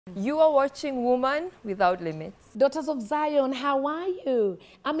You are watching Woman Without Limits. Daughters of Zion, how are you?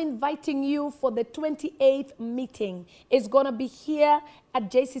 I'm inviting you for the 28th meeting. It's going to be here at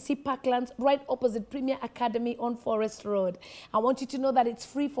JCC Parklands, right opposite Premier Academy on Forest Road. I want you to know that it's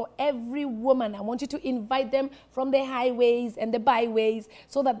free for every woman. I want you to invite them from the highways and the byways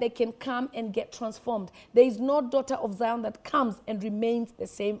so that they can come and get transformed. There is no daughter of Zion that comes and remains the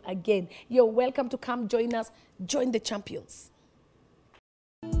same again. You're welcome to come join us. Join the champions.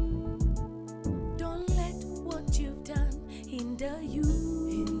 Hinder you.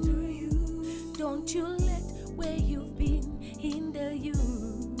 Don't you let where you've been hinder you.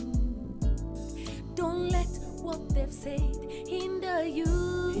 Don't let what they've said hinder you.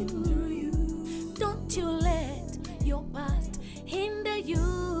 Don't you let your past hinder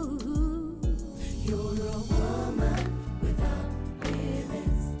you. You're a woman without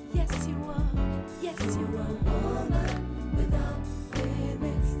limits. Yes, you are. Yes, you are. Woman without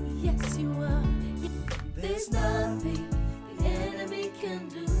limits. Yes, you are. There's nothing can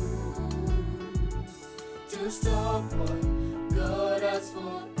do to stop what God has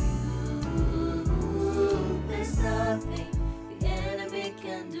for you. There's nothing the enemy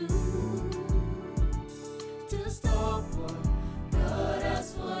can do to stop what God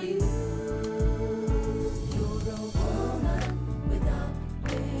has for you. You're a woman without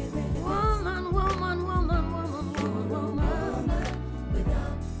limits. Woman, woman, woman, woman, woman, woman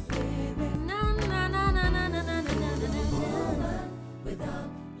without limits. Na na na na na na na na na. Without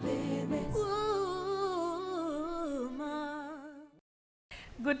limits.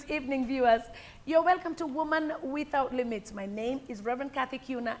 Good evening, viewers. You're welcome to Woman Without Limits. My name is Reverend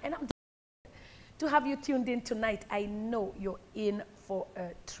Kiuna, and I'm to have you tuned in tonight. I know you're in for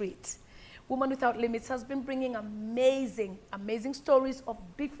a treat. Woman Without Limits has been bringing amazing, amazing stories of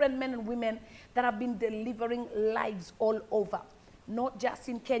different men and women that have been delivering lives all over, not just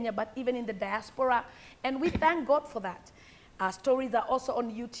in Kenya, but even in the diaspora. And we thank God for that. Our stories are also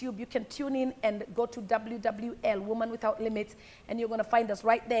on YouTube. You can tune in and go to WWL, Woman Without Limits, and you're going to find us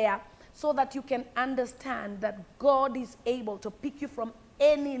right there so that you can understand that God is able to pick you from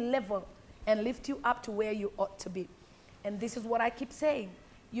any level and lift you up to where you ought to be. And this is what I keep saying.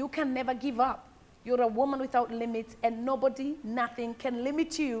 You can never give up. You're a woman without limits, and nobody, nothing can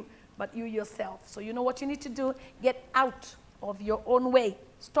limit you but you yourself. So you know what you need to do? Get out of your own way.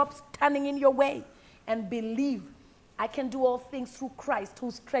 Stop standing in your way and believe. I can do all things through Christ who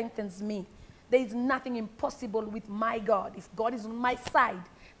strengthens me. There is nothing impossible with my God. If God is on my side,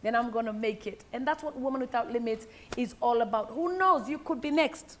 then I'm going to make it. And that's what Woman Without Limits is all about. Who knows? You could be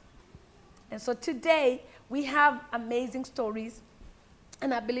next. And so today, we have amazing stories.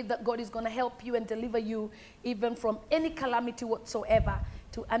 And I believe that God is going to help you and deliver you even from any calamity whatsoever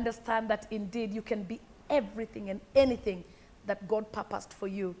to understand that indeed you can be everything and anything that God purposed for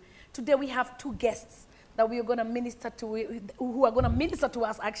you. Today, we have two guests that we are going to minister to, who are going to minister to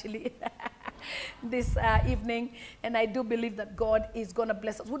us actually this evening. And I do believe that God is going to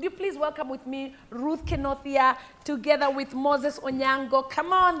bless us. Would you please welcome with me Ruth Kinuthia together with Moses Onyango.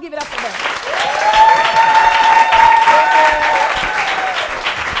 Come on, give it up for them.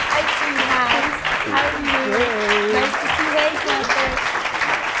 Hi, sweetheart. How are you? Good. Nice to see you. Hey, Prophet.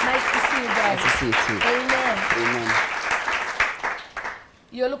 Nice to see you guys. Nice to see you too. Amen. Amen.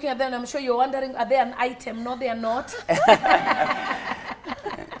 You're looking at them, I'm sure you're wondering, are they an item? No, they are not.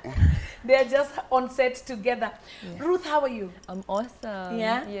 They're just on set together. Yeah. Ruth, how are you? I'm awesome.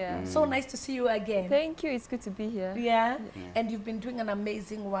 Yeah? Yeah. So nice to see you again. Thank you. It's good to be here. Yeah? And you've been doing an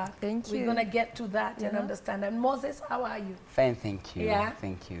amazing work. Thank you. We're going to get to that and understand. And Moses, how are you? Fine, thank you. Yeah?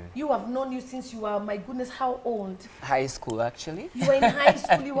 Thank you. You have known you since you were, my goodness, how old? High school, actually. You were in high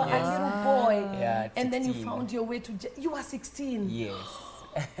school, you were a little boy. Yeah, and then you 16. found your way to, you were 16. Yes.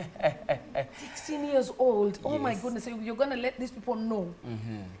 16 years old. Oh my Yes. goodness. So you're going to let these people know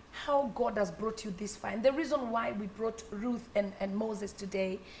how God has brought you this far. And the reason why we brought Ruth and Moses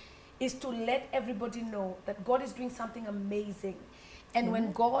today is to let everybody know that God is doing something amazing. And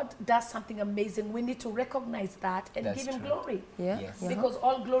when God does something amazing, we need to recognize that and give him glory. Yeah. Yes. Because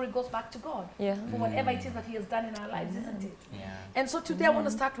all glory goes back to God for whatever it is that he has done in our lives, isn't it? Yeah. And so today I want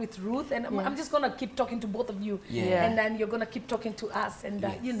to start with Ruth, and I'm just going to keep talking to both of you. Yeah. And then you're going to keep talking to us and,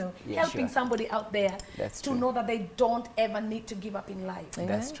 you know, Yeah, helping sure. somebody out there to know that they don't ever need to give up in life.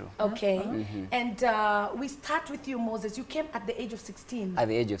 That's true. Okay. And we start with you, Moses. You came at the age of 16. At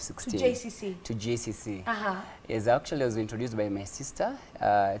the age of 16. To JCC. To JCC. Uh-huh. Yes, actually I was introduced by my sister,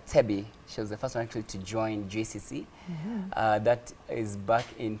 Tebi. She was the first one actually to join JCC. That is back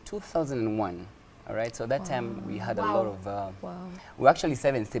in 2001. All right, so that time we had a lot of, we were actually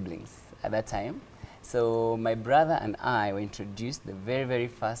 7 siblings at that time. So my brother and I were introduced the very, very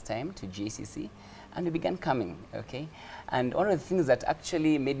first time to JCC, and we began coming, okay? And one of the things that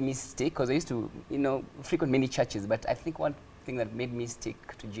actually made me stick, because I used to, you know, frequent many churches, but I think one thing that made me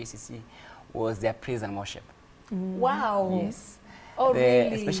stick to JCC was their praise and worship. Wow. Yes. Oh,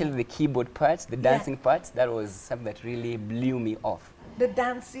 really? Especially the keyboard parts, the dancing parts, that was something that really blew me off. The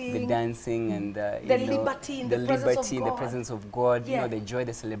dancing. The dancing and the you know, liberty in the the presence of liberty in the God. presence of God, you Yeah. know, the joy,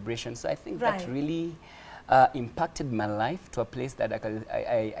 the celebration. So I think Right. that really impacted my life to a place that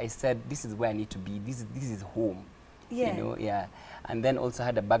I said, this is where I need to be. This is home. Yeah. You know, yeah. And then also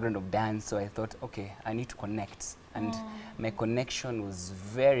had a background of dance, so I thought, okay, I need to connect. And my connection was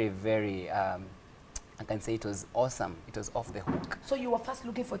very, very, I can say it was awesome. It was off the hook. So you were first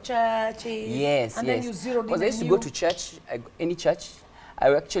looking for churches. Yes, and yes. then you zeroed in. Because I used to go to church, any church.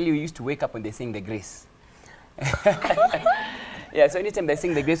 I actually used to wake up when they sing the grace. Yeah, so anytime they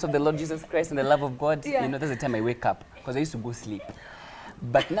sing the grace of the Lord Jesus Christ and the love of God, Yeah. you know, that's the time I wake up, because I used to go sleep.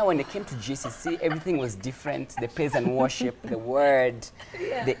 But now when I came to JCC, everything was different. The praise and worship, the word,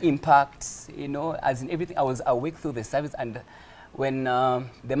 the impact, you know, as in everything. I was awake through the service, and when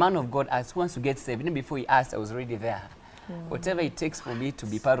the man of God asked who wants to get saved, even before he asked, I was already there. Whatever it takes for me to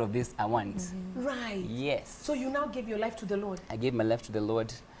be part of this, I want. Right. Yes. So you now gave your life to the Lord. I gave my life to the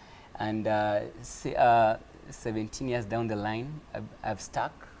Lord, and 17 years down the line, I've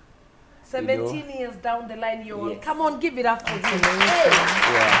stuck. 17 years down the line, you Yes. come on, give it up for you. Hey,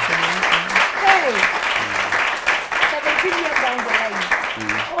 Yeah. hey. 17 years down the line.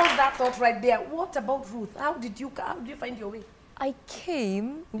 Hold that thought right there. What about Ruth? How did you find your way? I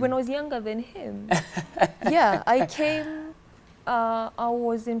came when I was younger than him. Yeah, I came, I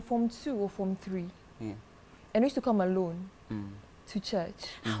was in Form 2 or Form 3. Yeah. And I used to come alone to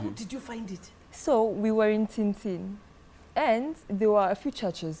church. How did you find it? So we were in Tintin. And there were a few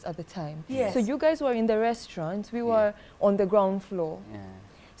churches at the time. Yes. So you guys were in the restaurant, we were on the ground floor. Yeah.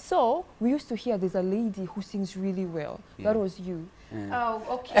 So we used to hear there's a lady who sings really well. Yeah. That was you. Oh,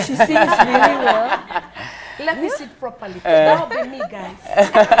 okay. She sings really well. Let me sit properly. That would be me, guys.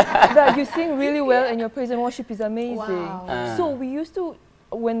 That you sing really well and your praise and worship is amazing. Wow. So we used to,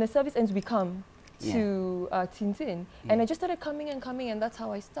 when the service ends, we come Yeah. to Tintin. And I just started coming and that's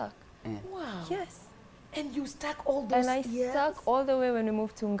how I stuck. Yeah. Wow. Yes. And you stuck all those And I years? stuck all the way when we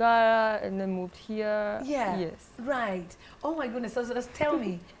moved to Ngara and then moved here. Yeah. Yes. Right. Oh my goodness. So just tell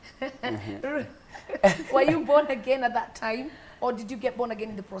me. Were you born again at that time? Or did you get born again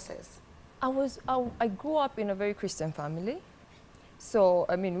in the process? I grew up in a very Christian family. So,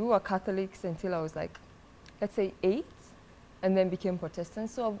 I mean, we were Catholics until I was like, let's say 8, and then became Protestant.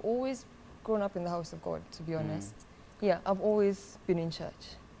 So I've always grown up in the house of God, to be honest. Yeah, I've always been in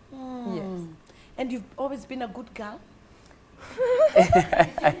church. Yes. And you've always been a good girl?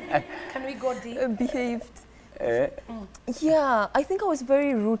 Can we go deep? Behaved. Yeah, I think I was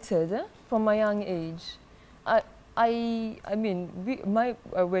very rooted from my young age. I mean,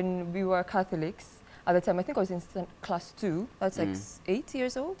 when we were Catholics at the time, I think I was in class 2. That's like 8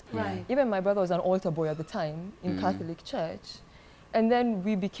 years old. Right. Even my brother was an altar boy at the time in Catholic church. And then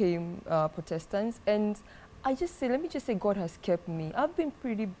we became Protestants. And let me just say God has kept me. I've been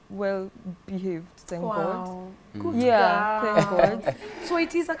pretty well behaved, thank God. Good Yeah, girl. thank God. So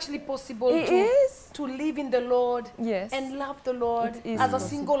it is actually possible It is. to live in the Lord Yes. and love the Lord It is as a possible.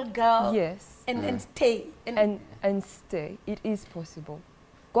 single girl Yes. and stay. And stay. It is possible.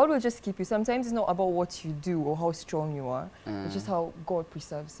 God will just keep you. Sometimes it's not about what you do or how strong you are. It's just how God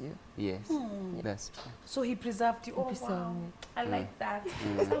preserves you. Yes, that's true. So he preserved you. Oh, preserved wow. me. I like that.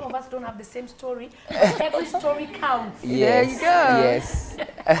 Some of us don't have the same story. Every story counts. There you go. Yes.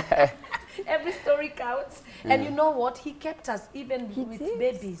 Every story counts. And you know what? He kept us even He with did.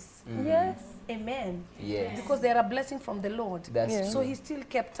 babies. Yes. Amen. Yes. Because they are a blessing from the Lord. That's Yeah. true. So he still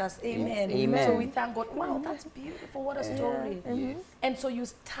kept us. Amen. Amen. So we thank God. Wow, that's beautiful. What a story. Yes. And so you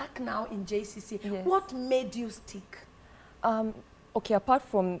stuck now in JCC. Yes. What made you stick? Okay, apart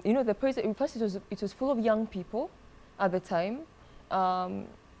from, you know, the praise, first it was full of young people at the time.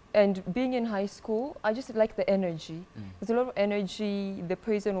 And being in high school, I just like the energy. There's a lot of energy, the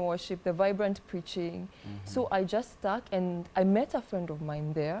praise and worship, the vibrant preaching. So I just stuck, and I met a friend of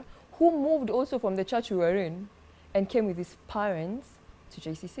mine there who moved also from the church we were in and came with his parents to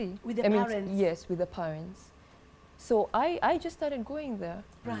JCC. With the I mean, parents? yes, with the parents. So I just started going there.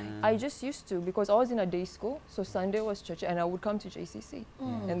 Right. I just used to, because I was in a day school, so Sunday was church, and I would come to JCC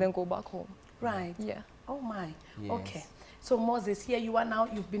and then go back home. Right. Yeah. Oh my. Yes. Okay. So Moses, here you are now.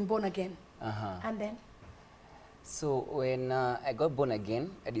 You've been born again. Uh-huh. And then? So when I got born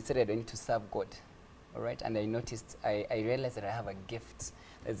again, I decided I need to serve God. All right. And I noticed, I realized that I have a gift.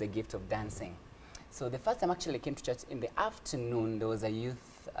 There's a gift of dancing. So the first time actually I came to church in the afternoon, there was a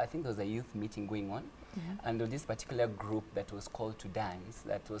youth, I think there was a youth meeting going on. And there was this particular group that was called to dance,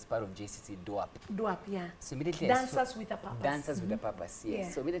 that was part of JCC DOAP. DOAP, yeah. So immediately Dancers with a purpose. Dancers with a purpose, yes. Yeah.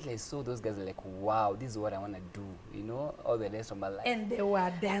 So immediately I saw those guys like, wow, this is what I want to do, you know, all the rest of my life. And they were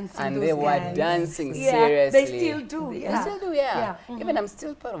dancing. And those they were guys. dancing, Yeah, seriously. they still do. They Yeah. still do, yeah. Yeah. Even I'm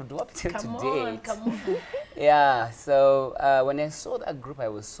still part of DOAP till Come today. on, come on. Yeah, so when I saw that group, I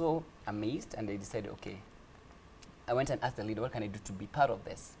was so amazed, and I decided, okay, I went and asked the leader, what can I do to be part of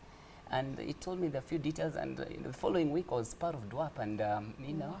this? And he told me the few details, and the following week I was part of DOAP, and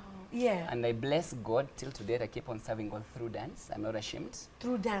you know, Yeah. and I bless God till today. I keep on serving God through dance. I'm not ashamed.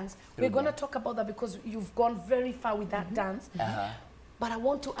 Through dance. Through We're going to dance. talk about that because you've gone very far with that dance. Uh-huh. But I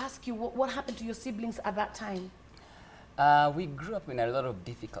want to ask you, what happened to your siblings at that time? We grew up in a lot of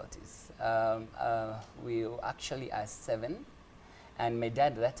difficulties. We actually are 7, and my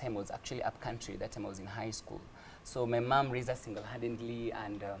dad at that time was actually up country. That time I was in high school. So my mom raised us single-handedly,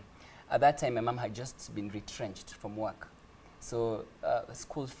 and at that time my mom had just been retrenched from work. So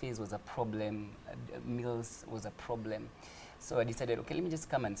school fees was a problem, meals was a problem. So I decided, okay, let me just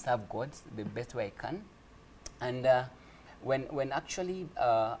come and serve God the best way I can. And when actually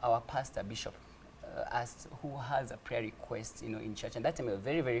our pastor, Bishop, asked who has a prayer request, you know, in church, and that time there were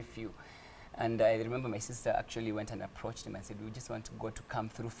very, very few. And I remember my sister actually went and approached him and said, we just want God to come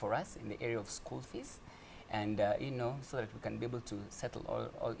through for us in the area of school fees, and you know, so that we can be able to settle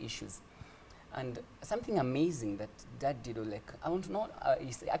all issues. And something amazing that Dad did, like, I want to not,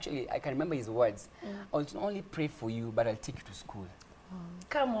 actually, I can remember his words, I will not only pray for you, but I'll take you to school.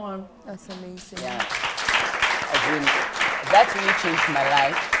 Come on. That's amazing. Yeah. As in, that really changed my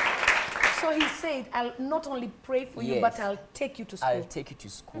life. So he said, I'll not only pray for you, Yes. but I'll take you to school. I'll take you to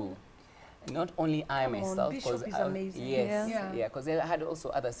school. Not only I Come on, myself, Bishop is I- amazing. Yes, Yeah. yeah, because I had also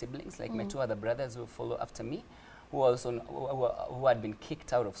other siblings, like my 2 other brothers who follow after me, who also who had been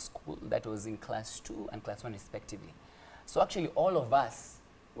kicked out of school. That was in class 2 and class 1 respectively. So actually, all of us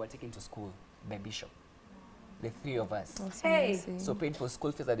were taken to school by Bishop. The 3 of us. That's Hey. amazing. So paid for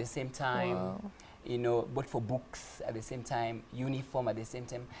school fees at the same time. Wow. You know, bought for books at the same time, uniform at the same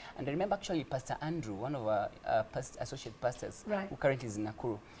time. And I remember actually Pastor Andrew, one of our associate pastors, Right. who currently is in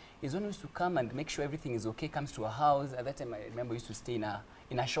Nakuru, is one who used to come and make sure everything is okay, comes to a house. At that time, I remember we used to stay in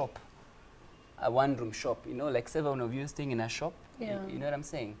a shop, a one-room shop, you know, like 7 of you staying in a shop. Yeah. You know what I'm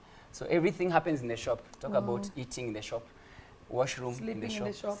saying? So everything happens in the shop. Talk about eating in the shop, washroom Sleeping in the in shop,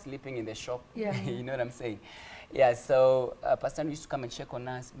 the shop. sleeping in the shop. Yeah. You know what I'm saying? Yeah, so Pastor Andrew used to come and check on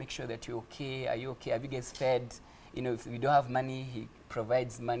us, make sure that you're okay. Are you okay? Have you guys fed? You know, if we don't have money, he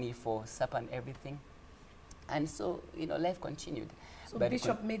provides money for supper and everything. And so, you know, life continued. So But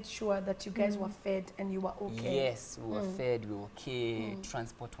Bishop made sure that you guys were fed and you were okay. Yes, we were fed, we were okay,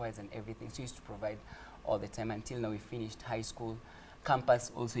 transport-wise and everything. So he used to provide all the time until now we finished high school.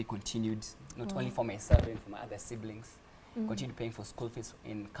 Campus also he continued, not only for myself and for my other siblings. Continued paying for school fees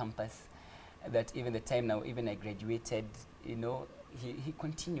in campus. That even the time now, even I graduated, you know, he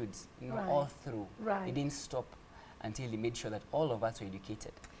continued, you know, Right. all through. Right. He didn't stop until he made sure that all of us were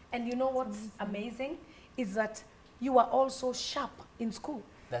educated. And you know what's amazing is that you were also sharp in school.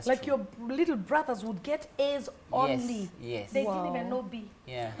 That's like true. your little brothers would get A's only. Yes. They Wow. didn't even know B.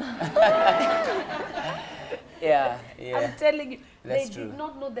 Yeah. yeah, yeah. I'm telling you, That's they true. did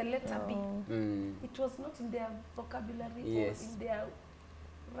not know the letter B. Mm. It was not in their vocabulary Yes. or in their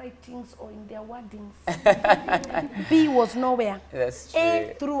writings or in their wordings. B was nowhere. That's true.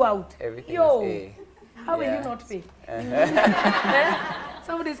 A throughout. Everything Yo, was A. how will Yeah. you not pay?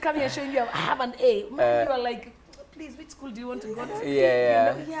 Somebody's coming and showing you, I have an A. Man, you are like, please, which school do you want to go to?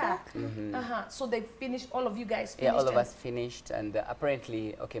 Yeah, You know, yeah. So they finished, all of you guys finished. Yeah, all of and- us finished, and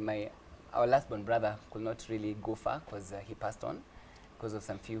apparently, okay, our last born brother could not really go far because he passed on because of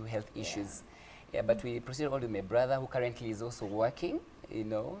some few health issues. Yeah, but we proceeded on with my brother, who currently is also working. You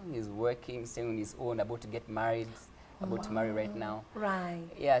know, he's working, staying on his own, about to get married, about to marry right now. Right.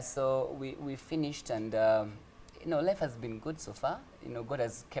 Yeah, so we finished, and you know, life has been good so far. You know, God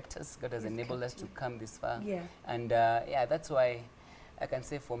has kept us. God has enabled us to come this far. Yeah. And yeah, that's why I can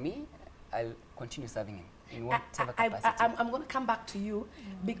say for me, I'll continue serving Him in whatever capacity. I'm going to come back to you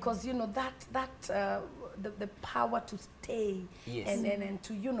because, you know, the power to stay Yes. and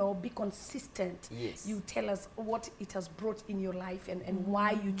to, you know, be consistent. Yes. You tell us what it has brought in your life and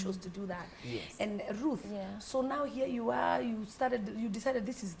why you chose to do that. Yes. And Ruth, Yeah. so now here you are, you decided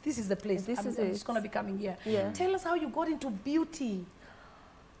this is the place. This I'm is just it. going to be coming here. Yeah. Tell us how you got into beauty.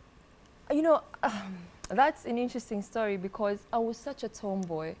 You know, that's an interesting story because I was such a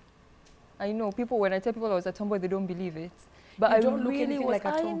tomboy. I know people, when I tell people I was a tomboy, they don't believe it. But You I don't look really anything was, like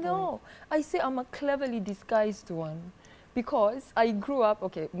a I tomboy. know. I say I'm a cleverly disguised one. Because I grew up,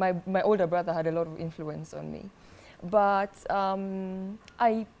 okay, my older brother had a lot of influence on me. But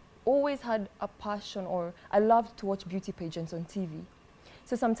I always had a passion, or I loved to watch beauty pageants on TV.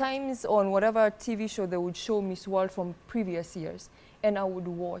 So sometimes on whatever TV show they would show Miss World from previous years, and I would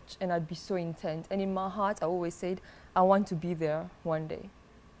watch and I'd be so intent. And in my heart, I always said, I want to be there one day.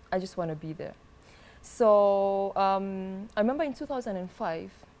 I just want to be there. So I remember in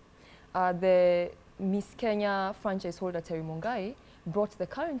 2005, the Miss Kenya franchise holder, Terry Mungai, brought the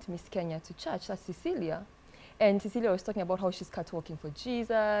current Miss Kenya to church, that's Cecilia. And Cecilia was talking about how she's catwalking for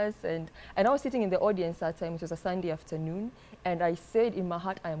Jesus. And I was sitting in the audience that time. It was a Sunday afternoon. And I said in my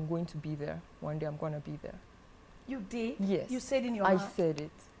heart, I am going to be there. One day I'm going to be there. You did? Yes. You said in your I heart? said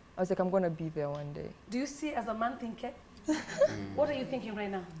it. I was like, I'm going to be there one day. Do you see as a man thinking? What are you thinking right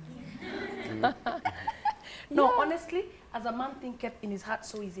now? No, Yeah. honestly, as a man thinketh in his heart,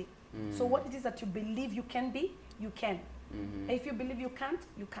 so is it. So what it is that you believe you can be, you can. And if you believe you can't,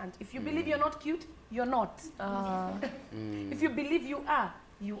 you can't. If you believe you're not cute, you're not. If you believe you are,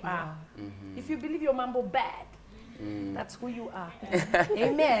 you are. If you believe you're mambo bad, that's who you are.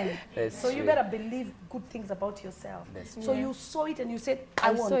 Amen. That's so you true. better believe good things about yourself. That's So Yeah. you saw it and you said, I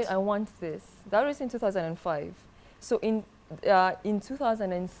I want. saw it, I want this. That was in 2005. So in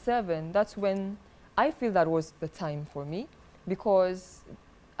 2007, that's when I feel that was the time for me, because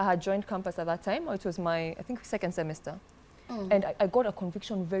I had joined campus at that time. It was my, I think, second semester. And I got a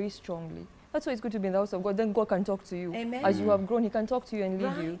conviction very strongly. That's why it's good to be in the house of God. Then God can talk to you. Amen. As you have grown, He can talk to you and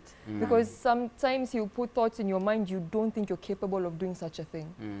lead you. Because sometimes He'll put thoughts in your mind you don't think you're capable of doing such a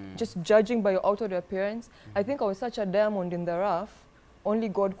thing. Just judging by your outward appearance. I think I was such a diamond in the rough. Only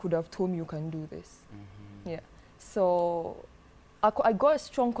God could have told me you can do this. Yeah. So I got a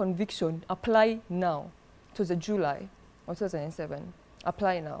strong conviction. Apply now. It was a July of 2007.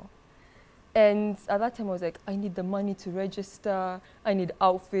 Apply now. And at that time, I was like, I need the money to register. I need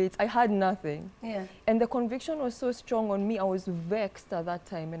outfits. I had nothing. Yeah. And the conviction was so strong on me, I was vexed at that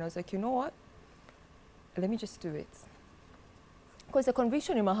time. And I was like, you know what? Let me just do it. Because the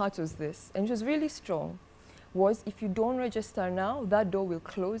conviction in my heart was this, and it was really strong, was if you don't register now, that door will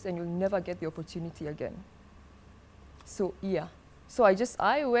close and you'll never get the opportunity again. So, yeah. So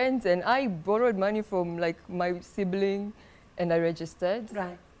I went and I borrowed money from like my sibling and I registered.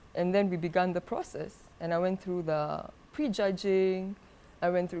 Right. And then we began the process. And I went through the prejudging. I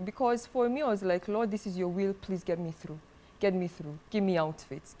went through, because for me, I was like, Lord, this is your will. Please get me through. Get me through. Give me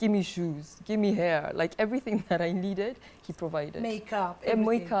outfits. Give me shoes. Give me hair. Like everything that I needed, He provided. Makeup. And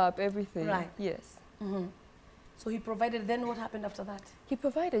everything. makeup, everything. Right. Yes. So He provided. Then what happened after that? He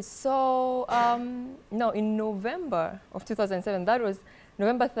provided. So now in November of 2007, that was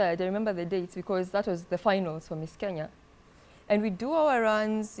November 3rd. I remember the date because that was the finals for Miss Kenya. And we do our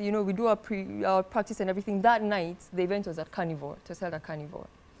runs, you know, we do our practice and everything. That night, the event was at Carnivore. It was held at Carnivore.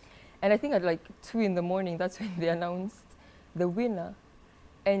 And I think at like 2 in the morning, that's when they announced the winner.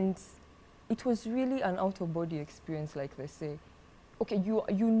 And it was really an out-of-body experience, like they say. Okay, you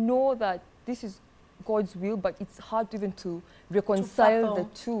know that this is God's will, but it's hard even to reconcile the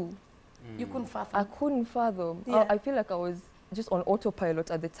two. You couldn't fathom. I couldn't fathom. Yeah. I feel like I was just on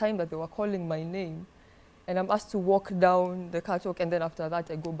autopilot at the time that they were calling my name. And I'm asked to walk down the catwalk, and then after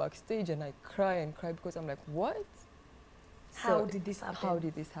that I go backstage and I cry because I'm like, what? How So did this happen? How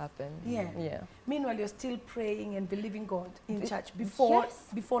did this happen? Yeah. Yeah. Meanwhile, you're still praying and believing God in church before Yes.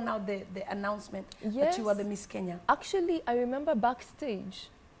 before now the announcement that Yes. you were the Miss Kenya. Actually, I remember backstage,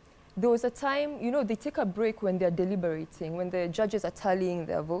 there was a time, you know, they take a break when they're deliberating, when the judges are tallying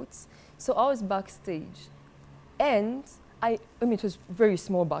their votes. So I was backstage, and I mean, it was very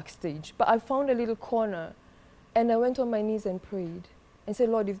small backstage, but I found a little corner, and I went on my knees and prayed and said,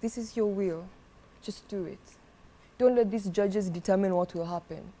 Lord, if this is your will, just do it. Don't let these judges determine what will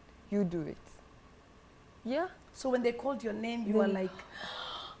happen. You do it. Yeah. So when they called your name, you were Then- like,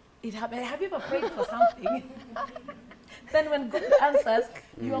 it happened. Have you ever prayed for something? Then when God answers,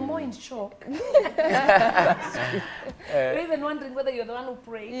 you are more in shock. You're even wondering whether you're the one who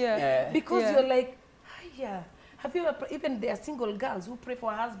prayed. Yeah. Because Yeah. you're like, yeah. Have you ever, even there are single girls who pray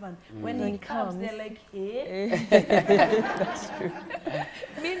for a husband. When he comes, they're like, hey.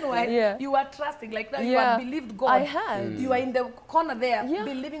 Meanwhile, Yeah. you are trusting. Like that, you Yeah. have believed God. I had. You are in the corner there, Yeah.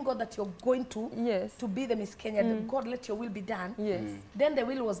 believing God that you're going to Yes. be the Miss Kenya. That God, let your will be done. Yes. Then the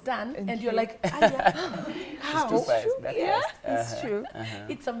will was done, And and you're you- like, "Aya, how? Too fast, that Yeah, fast. It's true.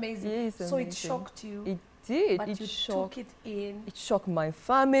 it's amazing. Yeah, it's So it amazing. shocked you, It did. but It you shocked. took it in. It shocked my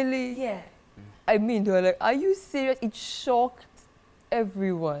family. Yeah. I mean, they were like, are you serious? It shocked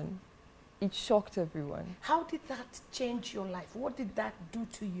everyone. it shocked everyone. How did that change your life? What did that do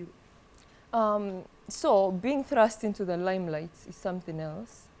to you? So being thrust into the limelight is something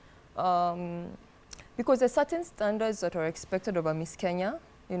else. Because there's certain standards that are expected of a Miss Kenya,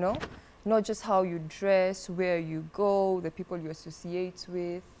 you know, not just how you dress, where you go, the people you associate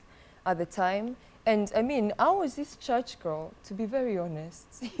with at the time. And I mean, I was this church girl, to be very honest.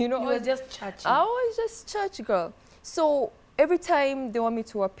 You know, You were just churchy. I was just church girl. So every time they want me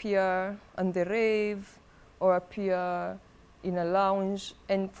to appear on the rave or appear in a lounge,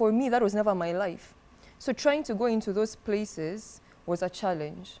 and for me, that was never my life. So trying to go into those places was a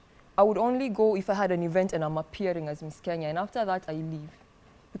challenge. I would only go if I had an event and I'm appearing as Miss Kenya, and after that, I leave.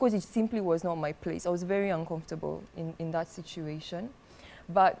 Because it simply was not my place. I was very uncomfortable in that situation.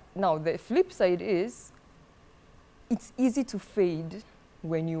 But now the flip side is, it's easy to fade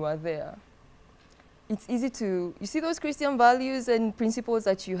when you are there. It's easy to, you see those Christian values and principles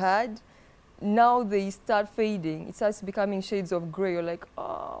that you had, now they start fading. It starts becoming shades of gray. You're like,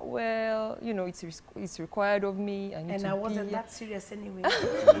 oh, well, you know, it's required of me. I need And to I wasn't be. that serious anyway.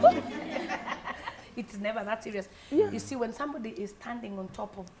 It's never that serious. Yeah. You see, when somebody is standing on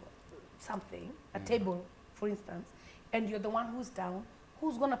top of something, a table, for instance, and you're the one who's down,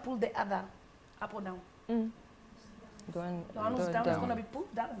 who's going to pull the other up or down? Go on, The one who's down is going to be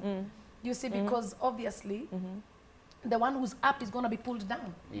pulled down. You see, because obviously, the one who's up is going to be pulled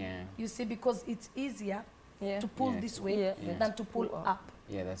down. Yeah. You see, because it's easier Yeah. to pull Yeah. this way Yeah. than to pull Pull up.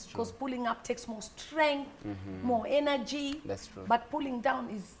 Yeah, that's true. Because pulling up takes more strength, more energy. That's true. But pulling down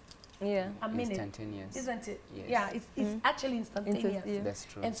is Yeah. a minute, Instantaneous. isn't it? Yes. Yeah, it's actually instantaneous. Yeah. That's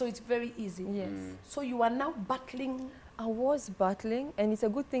true. And so it's very easy. Yes. So you are now battling. I was battling, and it's a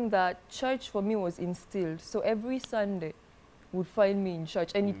good thing that church for me was instilled. So every Sunday would find me in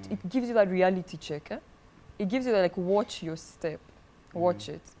church, and it gives you that reality check. Eh? It gives you that, like, watch your step, watch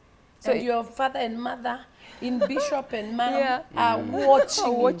it. So And your father and mother in Bishop and Mom Yeah. are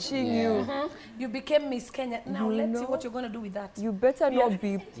watching. watching you. You became Miss Kenya. Now You let's see know. what you're going to do with that. You better Yeah. not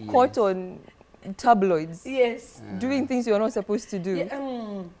be caught on tabloids Yes. doing things you're not supposed to do.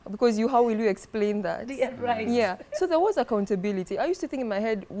 Yeah, Because how will you explain that? yeah, right. Yeah. So there was accountability. I used to think in my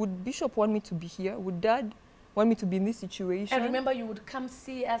head, would Bishop want me to be here? Would Dad want me to be in this situation? And remember, you would come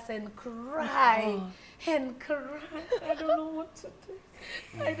see us and cry and cry. I don't know what to do.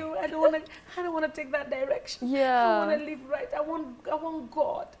 I don't want to take that direction. Yeah. I want to live right. I want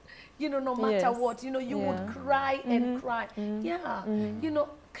God. You know, no matter Yes. what. You know, you would Yeah. cry and cry. Yeah. You know,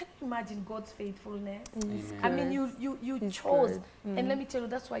 can you imagine God's faithfulness? I mean, you He's chose. good. And let me tell you,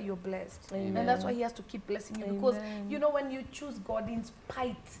 that's why you're blessed. Amen. And that's why He has to keep blessing you. Because, Amen. you know, when you choose God in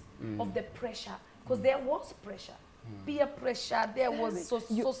spite of the pressure, because there was pressure, peer pressure, there was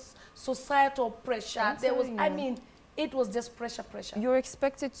societal pressure, there was, I mean, it was just pressure. You're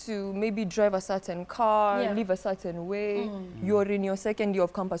expected to maybe drive a certain car, Yeah. live a certain way. You're in your second year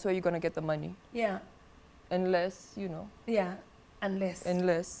of campus. Where are you going to get the money? Yeah, Unless, you know, yeah, unless.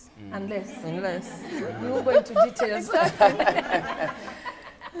 unless. We won't go into details.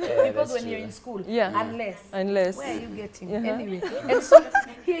 Because when you're in school, Yeah. unless. Where are you getting? Uh-huh. Anyway, and so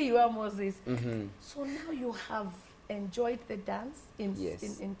here you are, Moses. So now you have enjoyed the dance in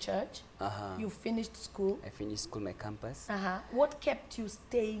Yes. in church. Uh-huh. You finished school. I finished school, my campus. What kept you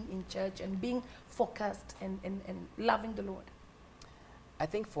staying in church and being focused and loving the Lord? I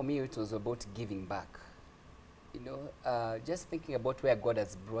think for me it was about giving back. You know, just thinking about where God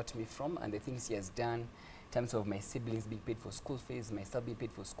has brought me from and the things He has done in terms of my siblings being paid for school fees, myself being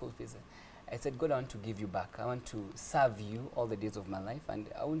paid for school fees. I said, God, I want to give you back. I want to serve you all the days of my life. And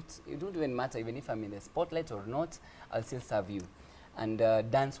it don't even matter, even if I'm in the spotlight or not, I'll still serve you. And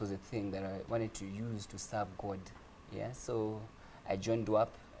dance was a thing that I wanted to use to serve God. Yeah, so I joined WAP.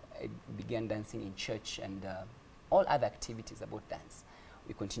 I began dancing in church and all other activities about dance.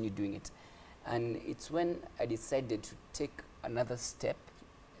 We continued doing it. And it's when I decided to take another step,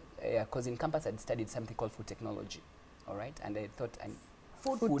 because in campus I'd studied something called food technology, all right? And I thought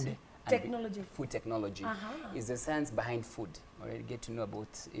food technology. Food technology is the science behind food. All right, get to know about,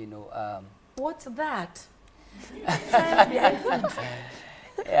 you know. What's that? Science behind food.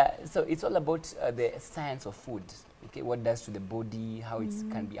 Yeah, so it's all about the science of food. Okay, what it does to the body, how it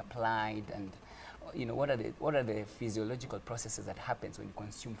can be applied, and you know what are the physiological processes that happens when you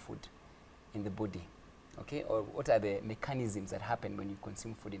consume food in the body. Okay, or what are the mechanisms that happen when you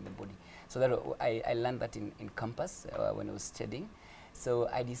consume food in the body. So that I learned that in campus when I was studying. So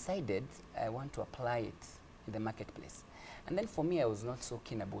I decided I want to apply it in the marketplace. And then for me, I was not so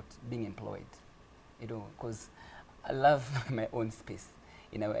keen about being employed, you know, because I love my own space.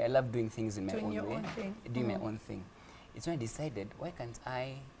 You know, I love doing things in my own way, doing my own thing. it's when I decided, why can't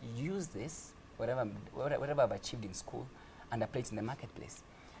I use this, whatever I've achieved in school, and apply it in the marketplace?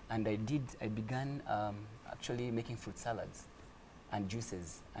 And I began actually making fruit salads and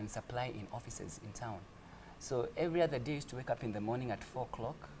juices and supply in offices in town. So every other day I used to wake up in the morning at 4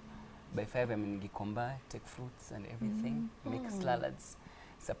 o'clock. By 5 I'm in Gikomba, take fruits and everything, make salads,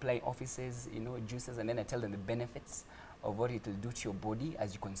 supply offices, you know, juices, and then I tell them the benefits of what it will do to your body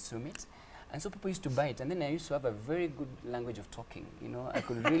as you consume it. And so people used to buy it, and then I used to have a very good language of talking, you know. I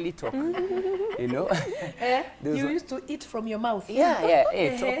could really talk, you know. You used to eat from your mouth. Yeah.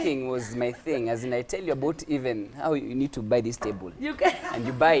 Talking was my thing. As in, I tell you about even how you need to buy this table. You can and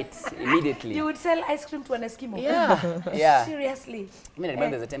you buy it immediately. You would sell ice cream to an Eskimo. Yeah. Seriously. I mean, I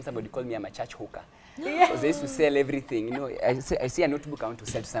remember there's a time somebody called me, I'm a church hawker. Because I used to sell everything, you know. I see a notebook I want to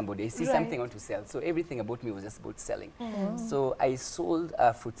sell to somebody. I see something I want to sell. So everything about me was just about selling. So I sold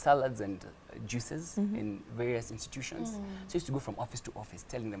fruit salads and juices in various institutions. So I used to go from office to office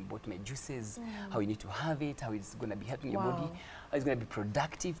telling them about my juices, how you need to have it, how it's going to be helping your body, how it's going to be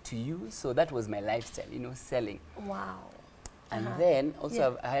productive to you. So that was my lifestyle, you know, selling. Wow. And then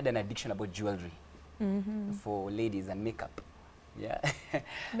also I had an addiction about jewelry for ladies and makeup. Yeah.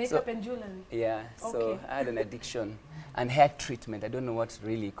 Makeup and jewelry. Yeah. So I had an addiction and hair treatment. I don't know what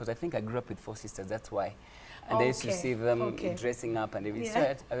really, because I think I grew up with 4 sisters. That's why. And I used to see them dressing up and everything.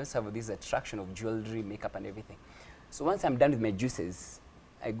 So I also have this attraction of jewelry, makeup, and everything. So once I'm done with my juices,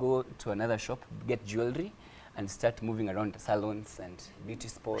 I go to another shop, get jewelry, and start moving around salons and beauty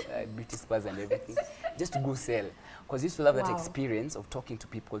spas and everything, just to go sell. Because I used to love that experience of talking to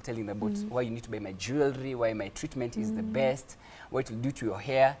people, telling them about why you need to buy my jewelry, why my treatment is the best, what it will do to your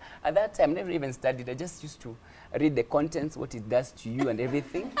hair. At that time, I never even studied. I just used to read the contents, what it does to you and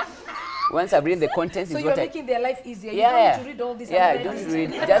everything. Once I've read the contents, so is you're what making their life easier. You don't need to read all this. Yeah, don't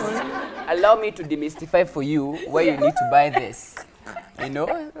read. Just allow me to demystify for you why you need to buy this. You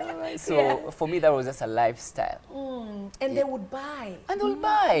know? So for me, that was just a lifestyle. And they would buy. And they'll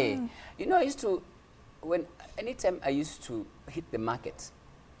buy. You know, I used to, anytime I used to hit the market,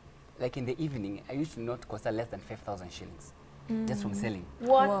 like in the evening, I used to not cost less than 5,000 shillings. Just from selling.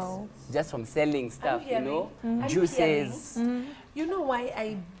 What? Wow. Just from selling stuff, you know, juices. You know why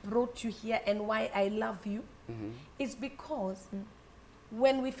I brought you here and why I love you? It's because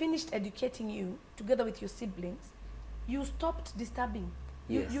when we finished educating you together with your siblings, you stopped disturbing.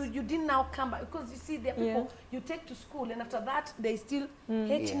 You didn't now come back, because you see there are people you take to school and after that they still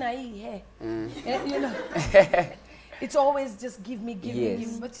you know. It's always just give me.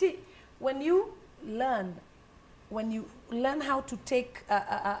 But see, when you learn how to take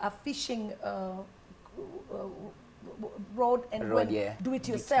a fishing rod and do it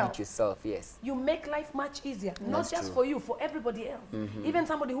yourself. Yes. You make life much easier, not just for you, for everybody else. Even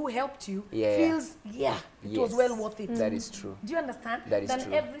somebody who helped you feels, it was well worth it. That is true. Do you understand? That is then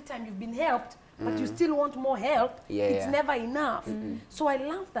true. Every time you've been helped, but you still want more help, it's never enough. So I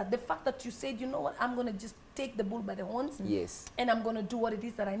love that. The fact that you said, you know what, I'm going to just take the bull by the horns. And I'm going to do what it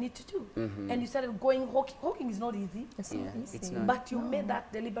is that I need to do. And you started going hawking. Hawking is not easy. It's not easy. It's not. But you made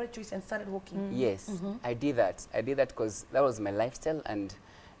that deliberate choice and started hawking. Yes, I did that. I did that because that was my lifestyle. And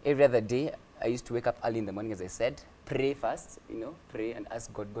every other day, I used to wake up early in the morning, as I said, pray first, you know, pray and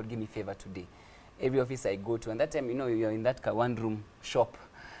ask God, God, give me favor today. Every office I go to, and that time, you know, you're in that one-room shop.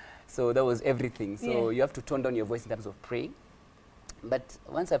 So that was everything. So you have to tone down your voice in terms of praying. But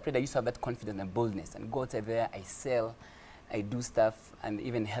once I prayed, I used to have that confidence and boldness. And go outside there, I sell, I do stuff, and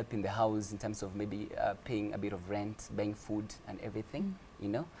even help in the house in terms of maybe paying a bit of rent, buying food and everything, you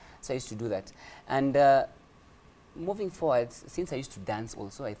know. So I used to do that. And moving forward, since I used to dance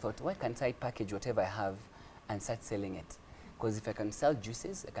also, I thought, why can't I package whatever I have and start selling it? Because if I can sell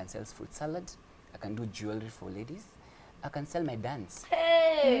juices, I can sell fruit salad, I can do jewelry for ladies, I can sell my dance.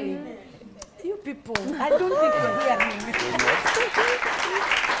 Hey, you people, I don't think you're hearing me.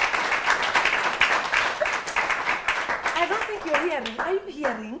 I don't think you're hearing. Are you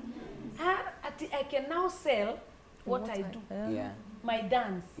hearing? I can now sell what I do. My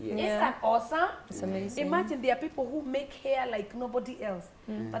dance. Isn't that awesome? It's amazing. Imagine there are people who make hair like nobody else.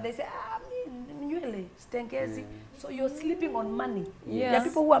 But they say, so you're sleeping on money. There are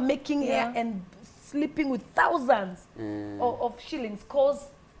people who are making hair and sleeping with thousands of shillings because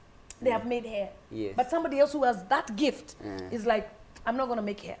they have made hair. But somebody else who has that gift is like, I'm not going to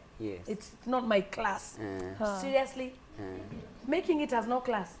make hair. It's not my class. Seriously? Making it has no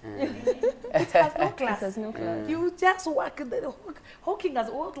class. It has no class. It has no class. You just work. Hawking has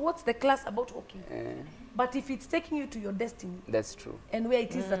what's the class about hawking? But if it's taking you to your destiny, That's true. and where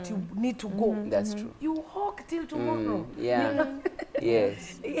it is that you need to go, That's true. you hawk till tomorrow. Yeah. You know?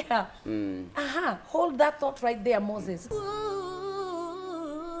 Yes. Yeah. Hold that thought right there, Moses.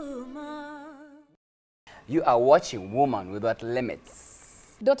 You are watching Woman Without Limits.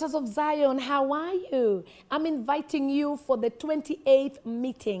 Daughters of Zion, how are you? I'm inviting you for the 28th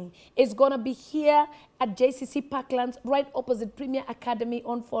meeting. It's going to be here at JCC Parklands, right opposite Premier Academy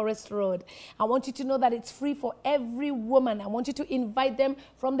on Forest Road. I want you to know that it's free for every woman. I want you to invite them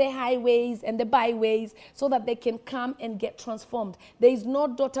from the highways and the byways so that they can come and get transformed. There is no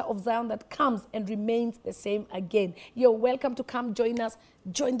daughter of Zion that comes and remains the same again. You're welcome to come join us.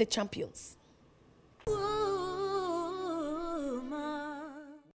 Join the champions.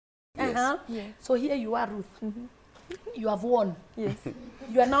 Yeah. So here you are, Ruth. You have won. Yes.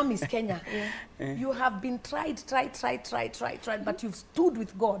 You are now Miss Kenya. You have been tried, but you've stood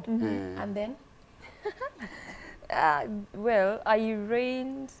with God. And then? Well, I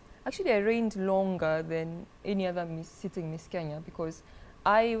reigned longer than any other sitting Miss Kenya because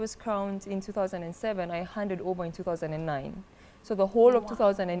I was crowned in 2007. I handed over in 2009. So the whole of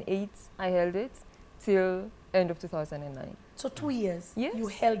 2008, I held it till end of 2009. So 2 years, Yes. you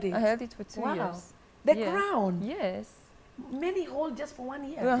held it. I held it for 2 Wow. years. The Yeah. crown. Yes. Many hold just for 1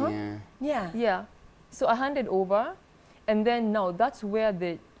 year. Uh-huh. Yeah. Yeah. So I handed over, and then now that's where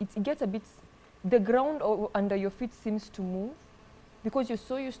it gets a bit, the ground under your feet seems to move because you're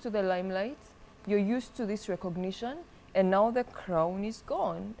so used to the limelight, you're used to this recognition, and now the crown is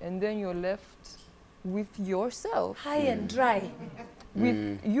gone, and then you're left with yourself, High and dry.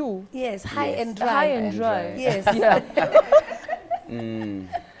 with you. Yes, high Yes. and dry. High and dry. Yes.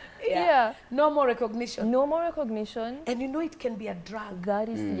 Yeah. No more recognition. No more recognition. And you know it can be a drug. That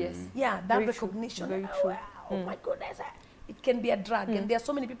is, yes. Yeah, that Very true. recognition. Very Oh, true. wow, oh my goodness. It can be a drug. And there are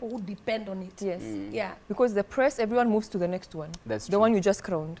so many people who depend on it. Yes. Yeah. Because the press, everyone moves to the next one. That's the true. one you just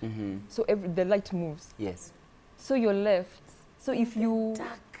crowned. So the light moves. Yes. So you're left. So if you,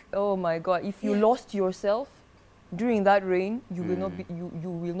 Dark. oh my God, if you Yeah. lost yourself during that reign, you will not be, you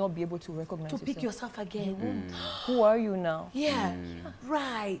will not be able to recognize To pick yourself again. Who are you now? Yeah,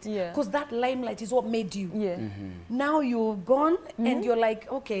 right. Yeah. Because that limelight is what made you. Yeah. Now you're gone and you're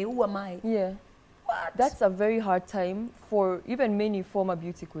like, okay, who am I? Yeah. What? That's a very hard time for even many former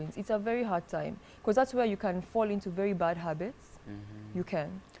beauty queens. It's a very hard time because that's where you can fall into very bad habits. You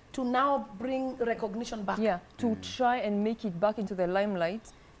can. To now bring recognition back. Yeah. To try and make it back into the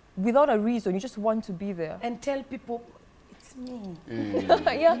limelight without a reason. You just want to be there. And tell people, it's me.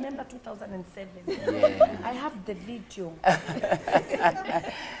 Yeah. Remember 2007? Yeah. I have the video.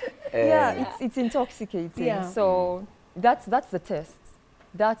 Yeah, it's intoxicating. Yeah. So that's the test.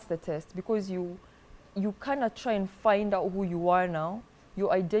 That's the test because you kind of try and find out who you are now.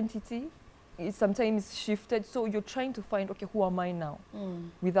 Your identity is sometimes shifted. So you're trying to find, okay, who am I now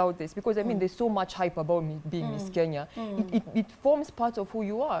without this? Because I mean, there's so much hype about me being Miss Kenya. It forms part of who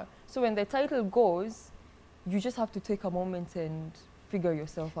you are. So when the title goes, you just have to take a moment and figure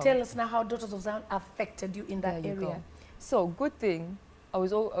yourself out. Tell us now how Daughters of Zion affected you in that There you area. go. So good thing, I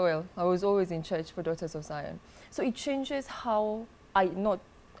was always in church for Daughters of Zion. So it changes how I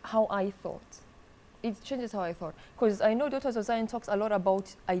thought. It changes how I thought. Because I know Daughters of Zion talks a lot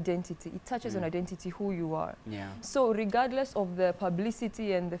about identity. It touches on identity, who you are. Yeah. So regardless of the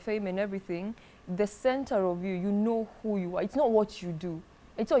publicity and the fame and everything, the center of you, you know who you are. It's not what you do.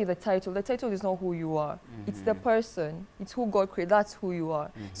 It's not the title. The title is not who you are. It's the person. It's who God created. That's who you are.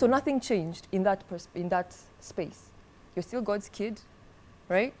 So nothing changed in that space. You're still God's kid,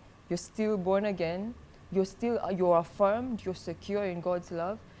 right? You're still born again. You're affirmed. You're secure in God's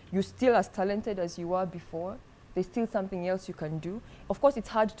love. You're still as talented as you were before. There's still something else you can do. Of course, it's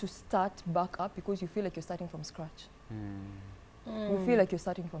hard to start back up because you feel like you're starting from scratch. You feel like you're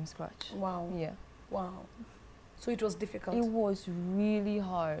starting from scratch. Wow. Yeah. Wow. So it was difficult. It was really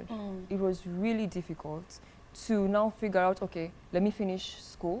hard. It was really difficult to now figure out, okay, let me finish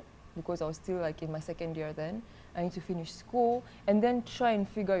school because I was still like in my second year then. I need to finish school and then try and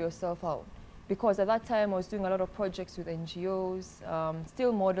figure yourself out. Because at that time I was doing a lot of projects with NGOs,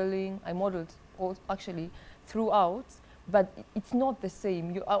 still modeling. I modeled actually throughout, but it's not the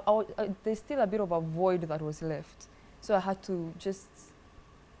same. There's still a bit of a void that was left. So I had to just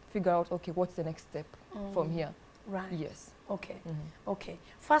figure out, okay, what's the next step from here? Right. Yes. Okay. Okay.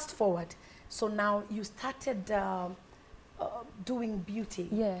 Fast forward. So now you started doing beauty.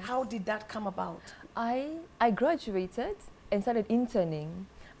 Yes. How did that come about? I graduated and started interning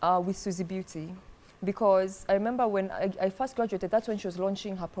with Susie Beauty. because I remember when I first graduated, that's when she was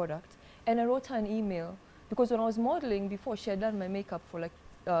launching her product. And I wrote her an email because when I was modeling before, she had done my makeup for like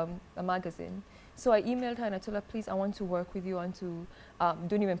a magazine. So I emailed her and I told her, please, I want to work with you. I want to,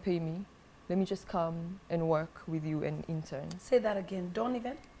 don't even pay me. Let me just come and work with you and intern. Say that again. Don't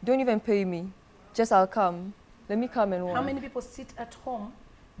even pay me. Just I'll come. Let me come and work. How many people sit at home?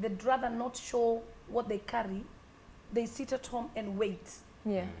 They'd rather not show what they carry. They sit at home and wait.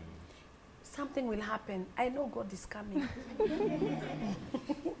 Yeah. Something will happen. I know God is coming.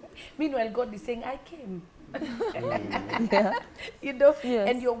 Meanwhile, God is saying, I came. Yeah. You know? Yes.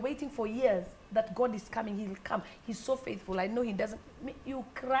 And you're waiting for years that God is coming. He'll come. He's so faithful. I know he doesn't. You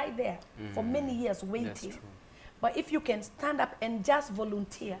cry there for many years waiting. That's true. But if you can stand up and just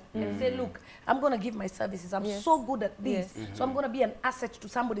volunteer and say, look, I'm going to give my services. I'm so good at this. Yes. So I'm going to be an asset to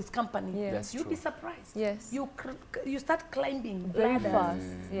somebody's company. Yeah. That's You'll true. be surprised. Yes. You start climbing Very ladders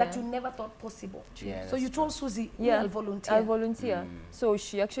fast. that Yeah. you never thought possible. Yeah, So you that's told Susie, Yeah, I'll volunteer. I volunteer. So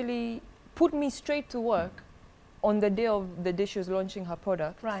she actually put me straight to work on the day she was launching her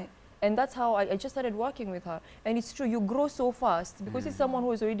product. Right. And that's how I just started working with her. And it's true, you grow so fast because it's someone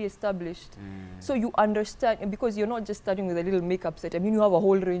who is already established. So you understand, and because you're not just starting with a little makeup set. I mean, you have a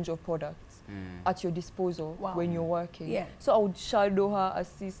whole range of products at your disposal when you're working. Yeah. So I would shadow her,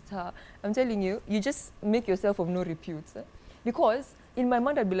 assist her. I'm telling you, you just make yourself of no repute. Because in my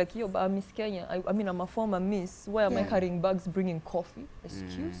mind, I'd be like, yo, but I'm Miss Kenya. I mean, I'm a former Miss. Why am I carrying bags, bringing coffee?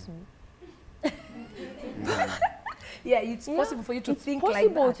 Excuse me. Yeah, it's possible for you to think like that.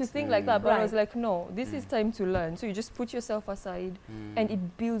 It's possible to think like that, but I was Right. like, no, this is time to learn. So you just put yourself aside and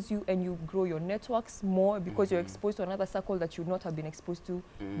it builds you and you grow your networks more because you're exposed to another circle that you would not have been exposed to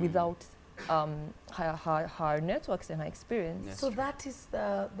without her networks and her experience. Yes. So that is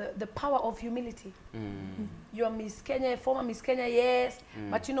the power of humility. You're Miss Kenya, former Miss Kenya, yes,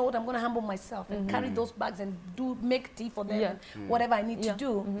 but you know what, I'm going to humble myself and carry those bags and make tea for them, Yeah. and whatever I need to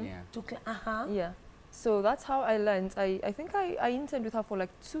do. Yeah. To Yeah. So that's how I learned. I think I interned with her for like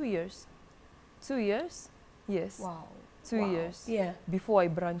 2 years. 2 years? Yes. Wow. 2 years. Yeah. Before I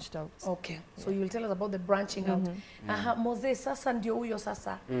branched out. Okay. So you'll tell us about the branching out. Mose, sasa ndio huyo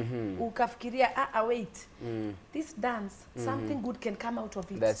sasa. Ukafikiria, wait. This dance, something good can come out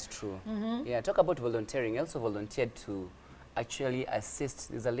of it. That's true. Yeah, talk about volunteering. I also volunteered to actually assist.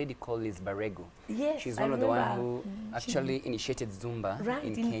 There's a lady called Liz Barrego. Yes, She's I one of the one remember. who actually initiated Zumba Right,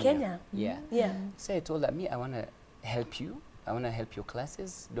 in in Kenya. Kenya. Yeah. Yeah. So I told her, I want to help you. I want to help your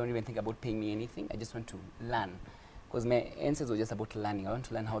classes. Don't even think about paying me anything. I just want to learn. Because my answers were just about learning. I want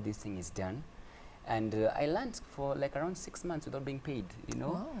to learn how this thing is done. And I learned for like around 6 months without being paid, you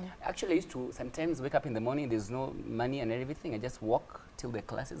know. Wow. Actually, I used to sometimes wake up in the morning, there's no money and everything. I just walk till the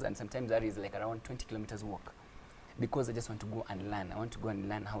classes, and sometimes that is like around 20 kilometers walk. Because I just want to go and learn. I want to go and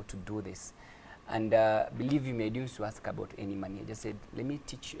learn how to do this. And believe you me, I didn't used to ask about any money. I just said, let me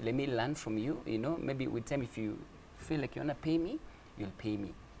teach you, let me learn from you, you know. Maybe with time, if you feel like you want to pay me, you'll pay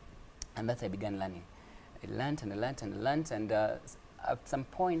me. And that's how I began learning. I learned and I learned and I learned, and at some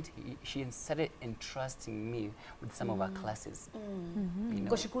point, she started entrusting me with some of her classes. You know.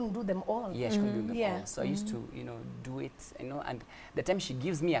 Because she couldn't do them all. Yeah, she couldn't do them Yeah. all. So I used to, you know, do it, you know, and the time she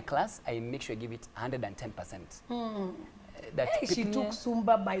gives me a class, I make sure I give it 110%. That Hey, she people- took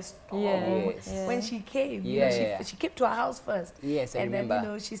Zumba by storm. Yes. When she came, you Yeah, know, yeah. she came to our house first. Yes, I and remember. then, you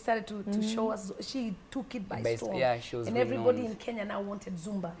know, she started to show us. She took it by storm. Yeah, she was and renowned. everybody in Kenya now wanted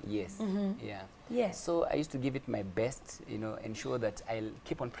Zumba. Yes, yeah. Yes. So I used to give it my best, you know, ensure that I'll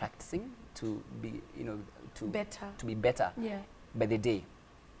keep on practicing to be, you know, to be better Yeah. by the day.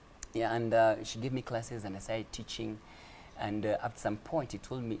 Yeah, and she gave me classes and I started teaching. And at some point, she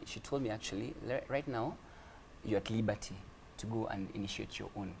told me actually, right now, you're at liberty to go and initiate your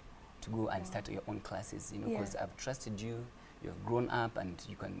own, to go and start your own classes, you know, because I've trusted you, you've grown up and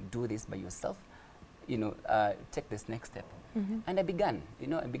you can do this by yourself, you know, take this next step. And I began, you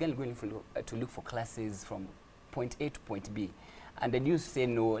know, going to look for classes from point A to point B. And then you say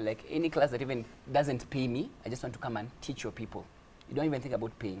no, like any class that even doesn't pay me, I just want to come and teach your people. You don't even think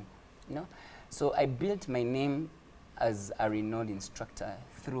about paying, you know. So I built my name as a renowned instructor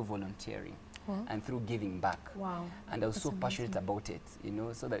through volunteering. And through giving back. Wow. And I was so passionate about it, you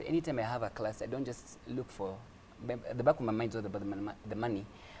know, so that anytime I have a class, I don't just look for, at the back of my mind, it's not about the money,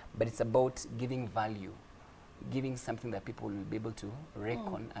 but it's about giving value, giving something that people will be able to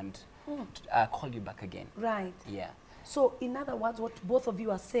reckon and call you back again. Right. Yeah. So, in other words, what both of you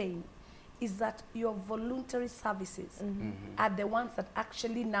are saying is that your voluntary services are the ones that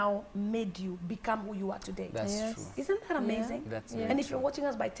actually now made you become who you are today. That's Yes. true. Isn't that amazing? That's And very if you're true. watching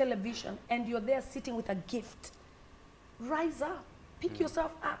us by television and you're there sitting with a gift, rise up, pick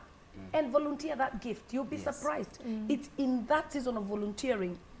yourself up, and volunteer that gift. You'll be Yes. surprised. It's in that season of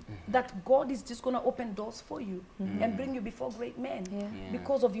volunteering that God is just going to open doors for you and bring you before great men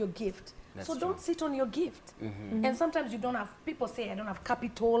because of your gift. That's so true. don't sit on your gift. And sometimes you don't have, people say, I don't have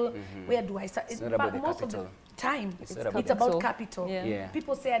capital. Where do I start? It's In not fact, about the most capital. of the time, It's it's not about, about capital. Yeah. Yeah.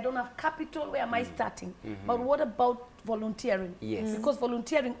 People say, I don't have capital. Where am I starting? But what about volunteering? Yes. Because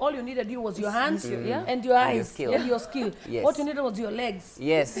volunteering, all you needed to do was your hands and your And your eyes skill. and your skill. Yes. What you needed was your legs.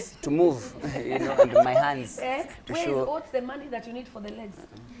 Yes, to move, you know, and my hands Eh? to Where is, show. what's the money that you need for the legs?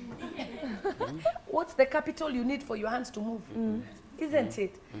 What's the capital you need for your hands to move? Isn't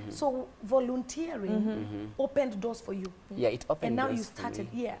it? So volunteering opened doors for you. Yeah, it opened And now doors you for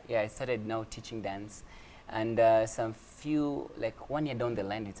started, me. yeah. Yeah, I started now teaching dance. And some few, like 1 year down the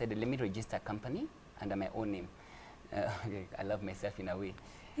line, I decided, let me register a company under my own name. Okay, I love myself in a way.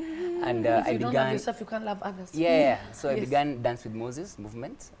 And If I you don't love began, yourself, you can't love others. yeah, so I Yes. began Dance with Moses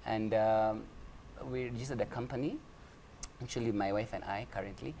movement, and we registered a company. Actually, my wife and I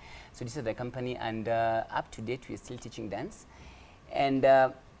currently. So registered a company, and up to date, we're still teaching dance. And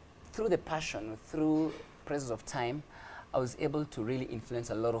through the passion, through process of time, I was able to really influence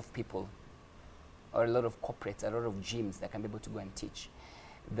a lot of people, or a lot of corporates, a lot of gyms that can be able to go and teach.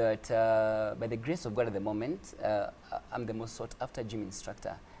 That by the grace of God at the moment, I'm the most sought after gym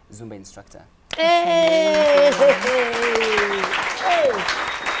instructor, Zumba instructor. Hey! Hey!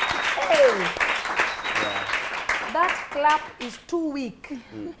 Hey! Yeah. That clap is too weak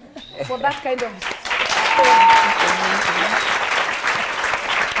for that kind of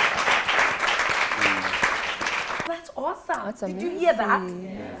That's awesome. That's Did you hear that?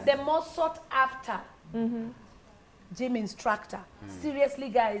 amazing. The most sought after gym instructor. Seriously,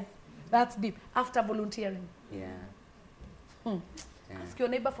 guys, that's deep. After volunteering. Yeah. Ask your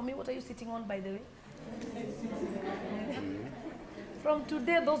neighbor for me, what are you sitting on, by the way? From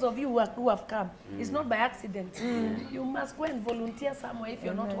today, those of you who have come, it's not by accident. You must go and volunteer somewhere if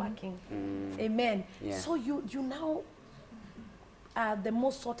you're not working. Amen. Yeah. So you now are the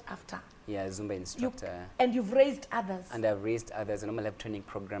most sought after. Yeah, Zumba instructor. And you've raised others. And I've raised others. I normally have training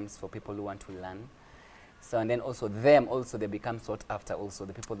programs for people who want to learn. So, and then also them also, they become sought after also,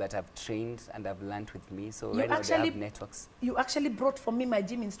 the people that have trained and have learned with me. So You right now they actually- have networks. You actually brought for me my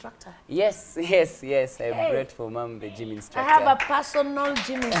gym instructor. Yes, yes, yes. I Hey. brought for mom the gym I instructor. have a personal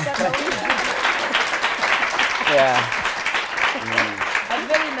gym instructor. Yeah. A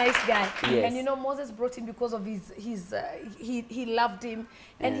very nice guy. Yes. And you know, Moses brought him because of he loved him.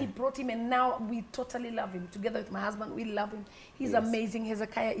 And he brought him, and now we totally love him. Together with my husband, we love him. He's Yes. amazing.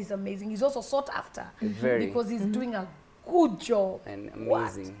 Hezekiah is amazing. He's also sought after. Very. Because he's doing a good job. And What?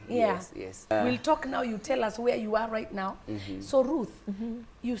 amazing. Yeah. Yes, yes. We'll talk now. You tell us where you are right now. So Ruth,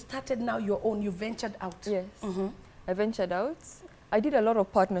 you started now your own. You ventured out. Yes. I ventured out. I did a lot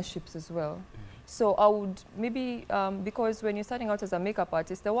of partnerships as well. So I would maybe, because when you're starting out as a makeup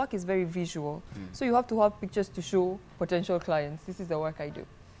artist, the work is very visual. So you have to have pictures to show potential clients. This is the work I do.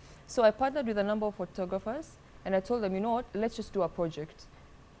 So I partnered with a number of photographers, and I told them, you know what, let's just do a project.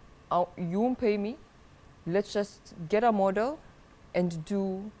 You won't pay me. Let's just get a model and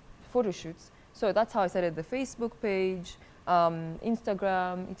do photo shoots. So that's how I started the Facebook page,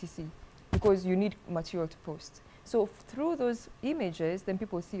 Instagram, etc. Because you need material to post. So through those images, then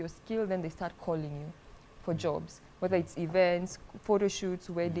people see your skill, then they start calling you for jobs, whether it's events, photo shoots,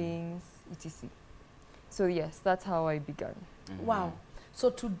 weddings, etc. So yes, that's how I began. Wow. So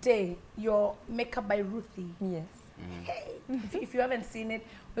today, your Makeup by Ruthie. Yes. Hey, if you haven't seen it,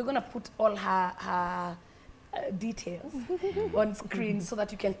 we're going to put all her details on screen so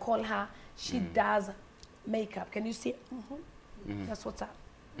that you can call her. She does makeup. Can you see? That's what's up.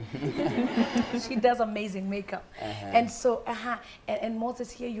 She does amazing makeup. And so, and Moses,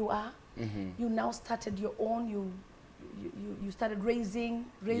 here you are. You now started your own. You started raised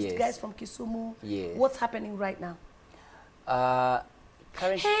Yes. guys from Kisumu. Yes. What's happening right now?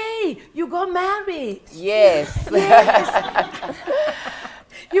 Currently, Hey, you got married. yes.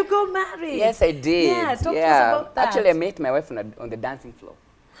 You got married. Yes, I did. Yeah, talk to us about that. Actually, I met my wife on the dancing floor.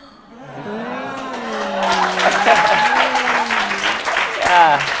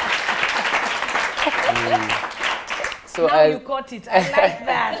 So Now you caught it. I like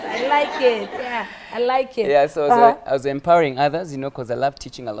that. I like it. Yeah, I like it. yeah, so I was empowering others, you know, because I love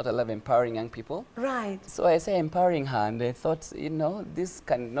teaching a lot. I love empowering young people. Right. So I say empowering her, and I thought, you know, this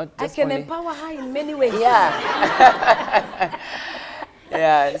can not I just can only... empower her in many ways. Yeah.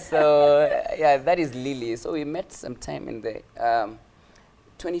 Yeah, so, yeah, that is Lily. So we met sometime in the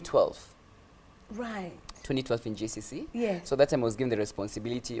 2012. Right. 2012 in JCC. Yes. So that time I was given the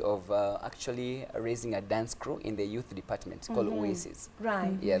responsibility of actually raising a dance crew in the youth department called Oasis.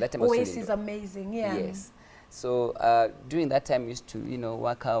 Right. Yeah, that time I was Oasis still is in amazing, yeah. Yes. So during that time, I used to, you know,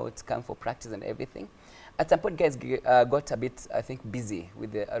 work out, come for practice and everything. At some point, guys got a bit, I think, busy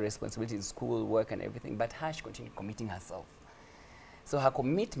with the responsibilities, school, work and everything. But she continued committing herself. So her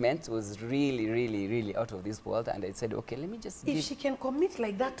commitment was really, really, really out of this world. And I said, okay, let me just If she can commit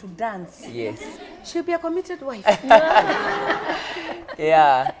like that to dance, yes. she'll be a committed wife.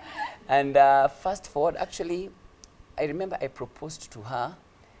 Yeah. And fast forward, actually, I remember I proposed to her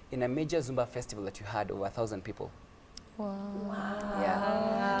in a major Zumba festival that you had over 1,000 people. Wow.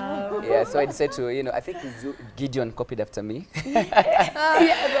 Yeah. Yeah, so I decided to, you know, I think Gideon copied after me. Okay.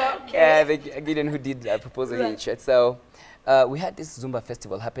 The Gideon who did a proposal here in church. So we had this Zumba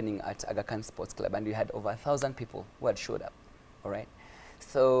festival happening at Aga Khan Sports Club, and we had over 1,000 people who had showed up. All right.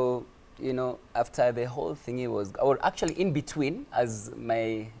 So, you know, after the whole thingy was, or actually in between, as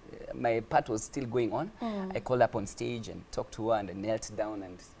my part was still going on, I called up on stage and talked to her and I knelt down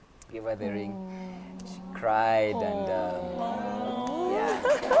and gave her the ring. She cried and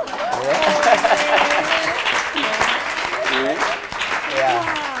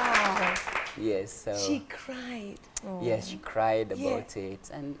yeah. Yes. So She cried. yes, she cried about it,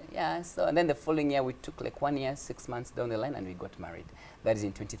 and yeah. So and then the following year we took like 1 year, 6 months down the line, and we got married. That is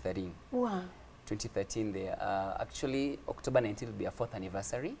in 2013. Wow. 2013. There actually October 19th will be our 4th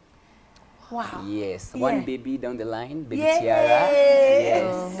anniversary. Wow. Yes, Yeah. one baby down the line, baby Yay! Tiara.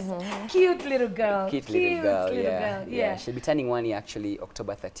 Yes. Cute little girl. Cute little girl, yeah. yeah. She'll be turning 1 year actually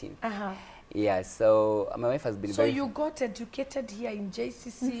October 13th. Uh-huh. Yeah, so my wife has been So very... you got educated here in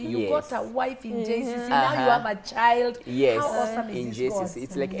JCC, you Yes. got a wife in JCC, now you have a child. Yes, How awesome in is this God? JCC.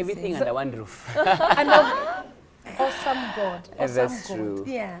 It's like everything under one roof. And awesome God. Awesome That's God. true.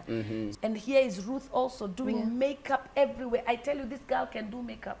 Yeah. And here is Ruth also doing makeup everywhere. I tell you, this girl can do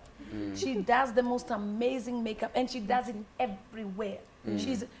makeup. She does the most amazing makeup, and she does it everywhere.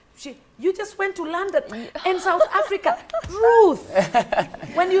 You just went to London and South Africa. Ruth,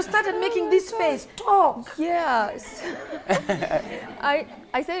 when you started making this face, talk. Yes. I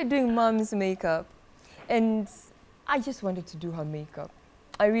started doing mom's makeup, and I just wanted to do her makeup.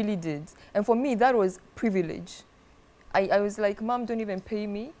 I really did. And for me, that was privilege. I was like, Mom, don't even pay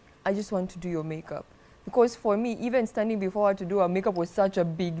me. I just want to do your makeup. Because for me, even standing before her to do her makeup was such a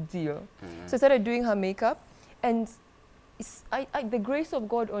big deal. So I started doing her makeup, and the grace of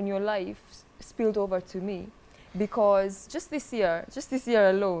God on your life spilled over to me. Because just this year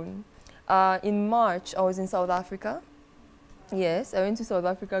alone, in March, I was in South Africa. Yes, I went to South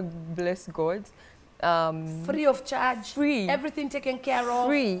Africa, bless God. Free of charge. Free. Everything taken care of.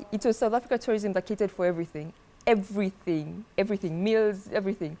 Free. It was South Africa Tourism that catered for everything. Everything. Everything. Meals,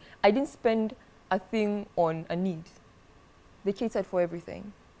 everything. I didn't spend a thing on a need. They catered for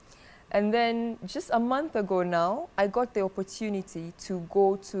everything. And then just a month ago now, I got the opportunity to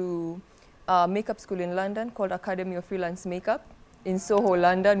go to a makeup school in London called Academy of Freelance Makeup in Soho,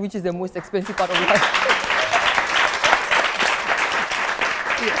 London, which is the most expensive part of London.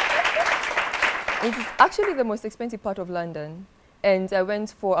 It is actually the most expensive part of London. And I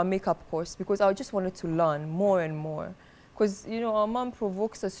went for a makeup course because I just wanted to learn more and more. Because, you know, our mom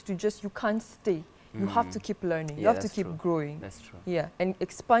provokes us to just, you can't stay. You have to keep learning. You have to keep growing. That's true. Yeah, and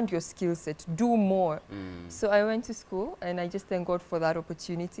expand your skill set, do more. So I went to school, and I just thank God for that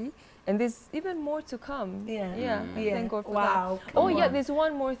opportunity. And there's even more to come. Yeah. Thank God for Wow. that. Oh, yeah, there's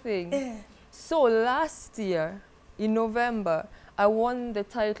one more thing. So last year, in November, I won the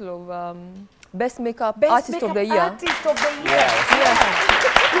title of Best Makeup Artist of the Year. Artist of the Year.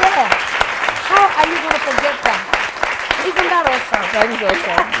 Yeah. How are you going to forget that? Isn't that awesome? That is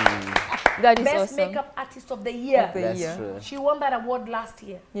awesome. That is Best awesome. Makeup Artist of the Year. Of the That's year. true. She won that award last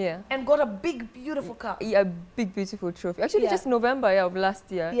year. Yeah. And got a big, beautiful cup. Yeah, a big, beautiful trophy. Actually, just November of last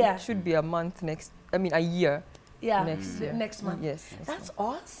year. Yeah. It should be a month a year. Yeah. Next year. Next month. Yes. That's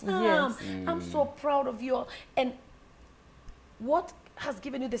awesome. Yes. I'm so proud of you all. And what has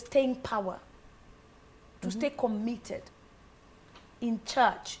given you the staying power to stay committed in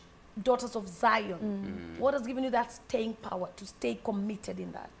church, Daughters of Zion? What has given you that staying power to stay committed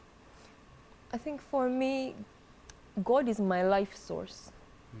in that? I think for me, God is my life source.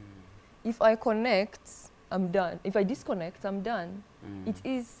 If I connect, I'm done. If I disconnect, I'm done. It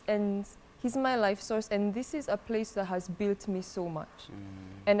is, and He's my life source, and this is a place that has built me so much.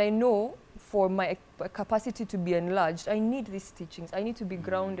 And I know for my capacity to be enlarged, I need these teachings. I need to be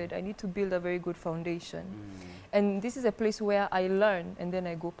grounded. I need to build a very good foundation. And this is a place where I learn, and then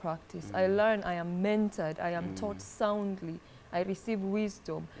I go practice. I learn, I am mentored, I am taught soundly. I receive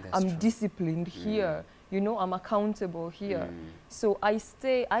wisdom. I'm disciplined here. you know, I'm accountable here. So I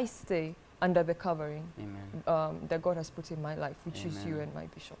stay under the covering that God has put in my life, which is you and my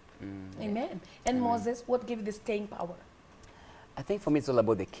bishop. Amen. And Moses, what gave you the staying power? I think for me it's all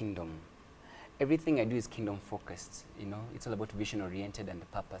about the kingdom. Everything I do is kingdom focused, you know. It's all about vision oriented and the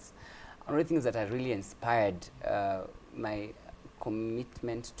purpose. One of the things that have really inspired my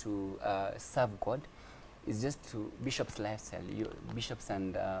commitment to serve God is just to Bishop's lifestyle, Bishop's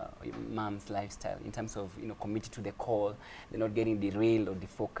and Mom's lifestyle, in terms of, you know, committed to the call. They're not getting derailed or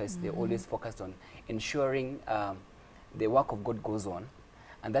defocused. They're always focused on ensuring the work of God goes on.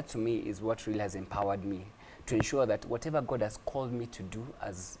 And that to me is what really has empowered me to ensure that whatever God has called me to do,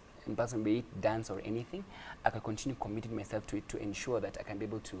 as in person, be it dance or anything, I can continue committing myself to it to ensure that I can be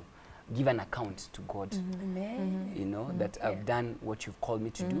able to give an account to God. You know, that I've done what you've called me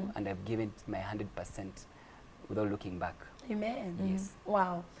to do, and I've given my 100% without looking back. Amen. Yes.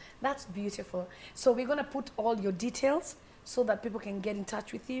 Wow, that's beautiful. So we're going to put all your details so that people can get in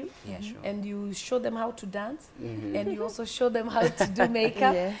touch with you. Yeah, sure. And you show them how to dance, and you also show them how to do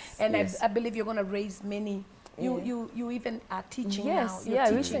makeup. And I believe you're going to raise many. You even are teaching now.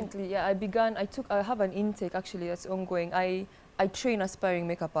 Yes, recently, I have an intake actually that's ongoing. I train aspiring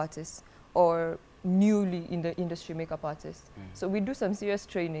makeup artists or newly in the industry makeup artists. So we do some serious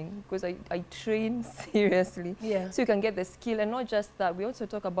training because I train seriously. So you can get the skill, and not just that, we also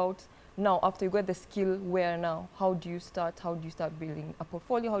talk about now after you get the skill, where now? How do you start building a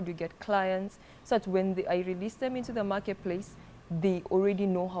portfolio? How do you get clients? So that when I release them into the marketplace, they already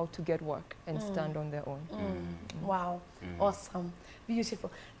know how to get work and stand on their own. Wow, awesome, beautiful.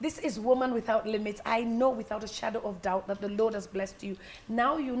 This is Woman Without Limits. I know without a shadow of doubt that the Lord has blessed you.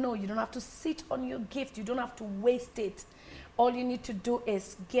 Now you know you don't have to sit on your gift. You don't have to waste it. All you need to do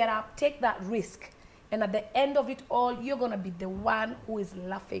is get up, take that risk. And at the end of it all, you're going to be the one who is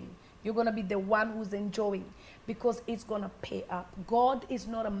laughing. You're going to be the one who's enjoying, because it's going to pay up. God is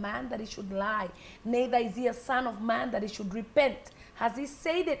not a man that he should lie, neither is he a son of man that he should repent. Has he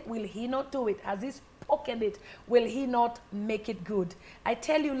said it, will he not do it? Has he spoken it, will he not make it good? I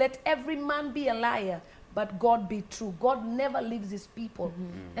tell you, let every man be a liar, but God be true. God never leaves his people.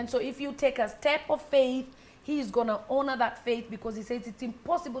 And so if you take a step of faith, he is going to honor that faith, because he says it's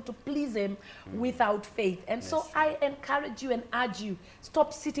impossible to please him without faith. And so I encourage you and urge you,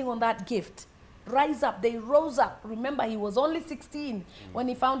 stop sitting on that gift. Rise up. They rose up. Remember, he was only 16 when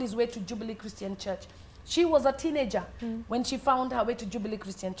he found his way to Jubilee Christian Church. She was a teenager when she found her way to Jubilee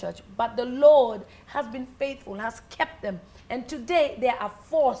Christian Church. But the Lord has been faithful, has kept them. And today they are a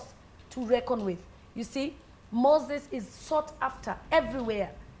force to reckon with. You see, Moses is sought after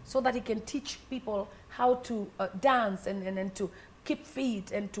everywhere so that he can teach people how to dance and to keep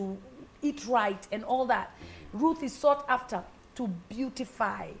fit and to eat right and all that. Ruth is sought after to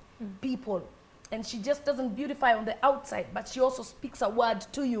beautify people. And she just doesn't beautify on the outside, but she also speaks a word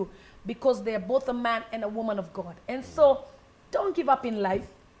to you, because they're both a man and a woman of God. And so don't give up in life.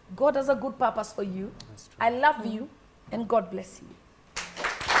 God has a good purpose for you. I love you, and God bless you.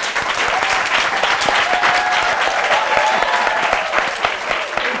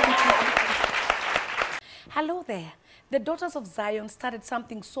 Hello there. The Daughters of Zion started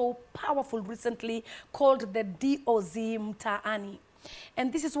something so powerful recently called the DOZ Mtaani.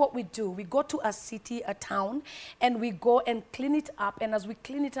 And this is what we do. We go to a city, a town, and we go and clean it up. And as we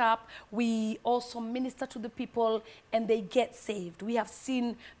clean it up, we also minister to the people, and they get saved. We have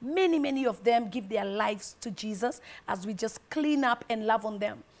seen many, many of them give their lives to Jesus as we just clean up and love on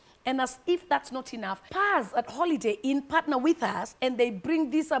them. And as if that's not enough, Paz at Holiday Inn partner with us, and they bring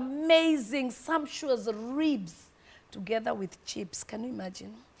these amazing, sumptuous ribs together with chips. Can you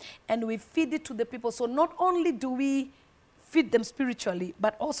imagine? And we feed it to the people. So not only do we feed them spiritually,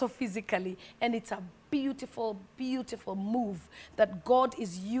 but also physically. And it's a beautiful, beautiful move that God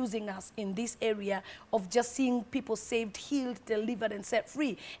is using us in this area of just seeing people saved, healed, delivered, and set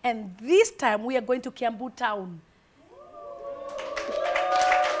free. And this time we are going to Kiambu Town.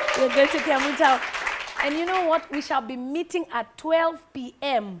 We're going to Kiambu Town. And you know what? We shall be meeting at 12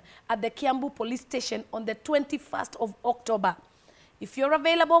 p.m. at the Kiambu Police Station on the 21st of October. If you're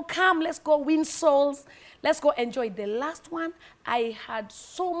available, come. Let's go win souls. Let's go enjoy. The last one, I had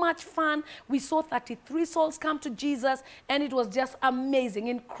so much fun. We saw 33 souls come to Jesus, and it was just amazing,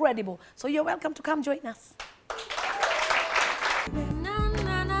 incredible. So you're welcome to come join us.